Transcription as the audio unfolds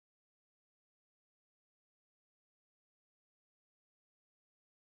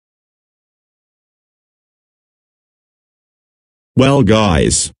Well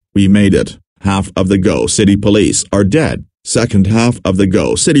guys, we made it. Half of the Go City police are dead, second half of the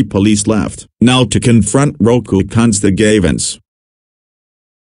Go City police left. Now to confront Roku comes the Gavins.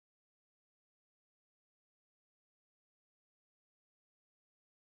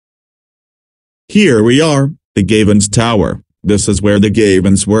 Here we are, the Gavins Tower. This is where the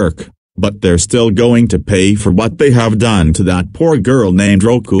Gavins work. But they're still going to pay for what they have done to that poor girl named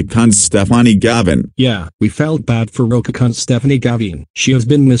Roku cunt Stephanie Gavin. Yeah, we felt bad for Roku cunt Stephanie Gavin. She has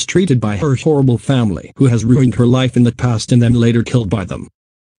been mistreated by her horrible family who has ruined her life in the past and then later killed by them.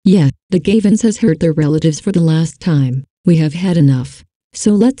 Yeah, the Gavins has hurt their relatives for the last time. We have had enough.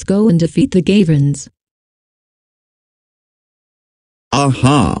 So let's go and defeat the Gavins.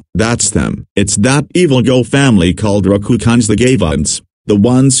 Aha, that's them. It's that evil Go family called Roku cunt the Gavins. The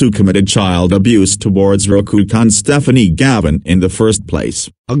ones who committed child abuse towards Roku cunt Stephanie Gavin in the first place.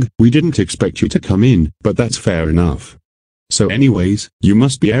 Ugh, we didn't expect you to come in, but that's fair enough. So anyways, you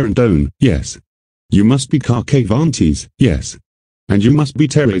must be Arendone, yes. You must be Carcavantes, yes. And you must be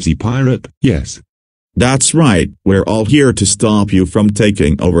Terezi Pirate, yes. That's right, we're all here to stop you from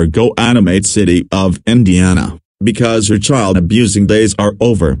taking over Go Animate City of Indiana, because your child abusing days are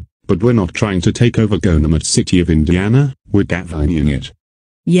over. But we're not trying to take over Go Animate City of Indiana, we're Gavining it.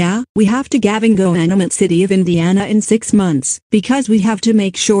 Yeah, we have to Gavin Go Animate City of Indiana in 6 months, because we have to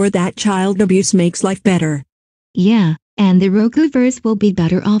make sure that child abuse makes life better. Yeah, and the Rokuverse will be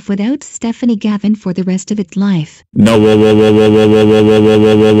better off without Stephanie Gavin for the rest of its life. No,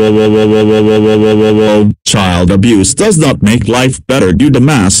 child abuse does not make life better due to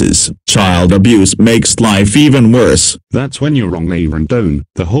masses. Child abuse makes life even worse. That's when you're wrong, Arendone.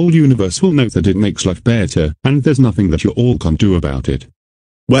 The whole universe will know that it makes life better, and there's nothing that you all can do about it.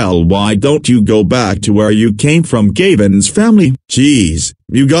 Well, why don't you go back to where you came from, Gavin's family? Jeez,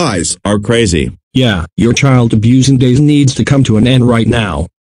 you guys are crazy. Yeah, your child abusing days needs to come to an end right now.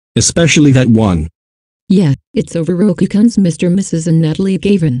 Especially that one. Yeah, it's over Roku cunts Mr. Mrs. and Natalie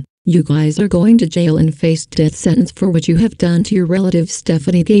Gavin. You guys are going to jail and face death sentence for what you have done to your relative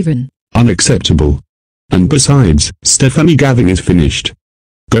Stephanie Gavin. Unacceptable. And besides, Stephanie Gavin is finished.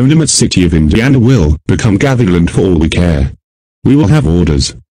 Go Animate City of Indiana will become Gavinland for all we care. We will have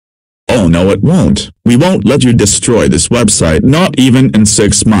orders. Oh no, it won't. We won't let you destroy this website, not even in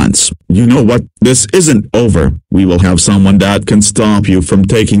 6 months. You know what? This isn't over. We will have someone that can stop you from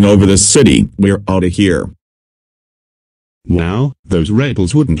taking over this city. We're out of here. Now, those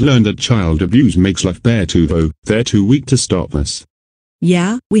rebels wouldn't learn that child abuse makes life better though. They're too weak to stop us.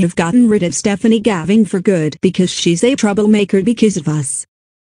 Yeah, we have gotten rid of Stephanie Gavin for good because she's a troublemaker because of us.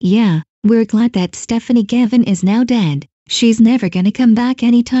 Yeah, we're glad that Stephanie Gavin is now dead. She's never gonna come back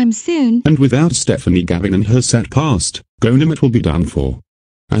anytime soon. And without Stephanie Gavin and her sad past, Go Animate will be done for.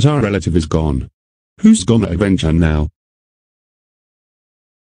 As our relative is gone. Who's gonna avenge her now?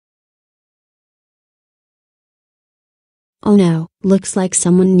 Oh no, looks like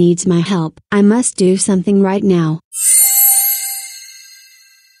someone needs my help. I must do something right now.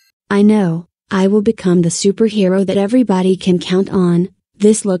 I know, I will become the superhero that everybody can count on.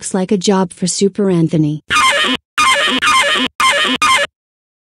 This looks like a job for Super Anthony.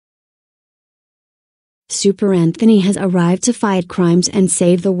 Super Anthony has arrived to fight crimes and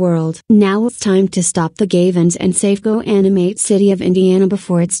save the world. Now it's time to stop the Gavins and save Go Animate City of Indiana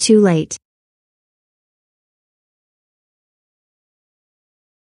before it's too late.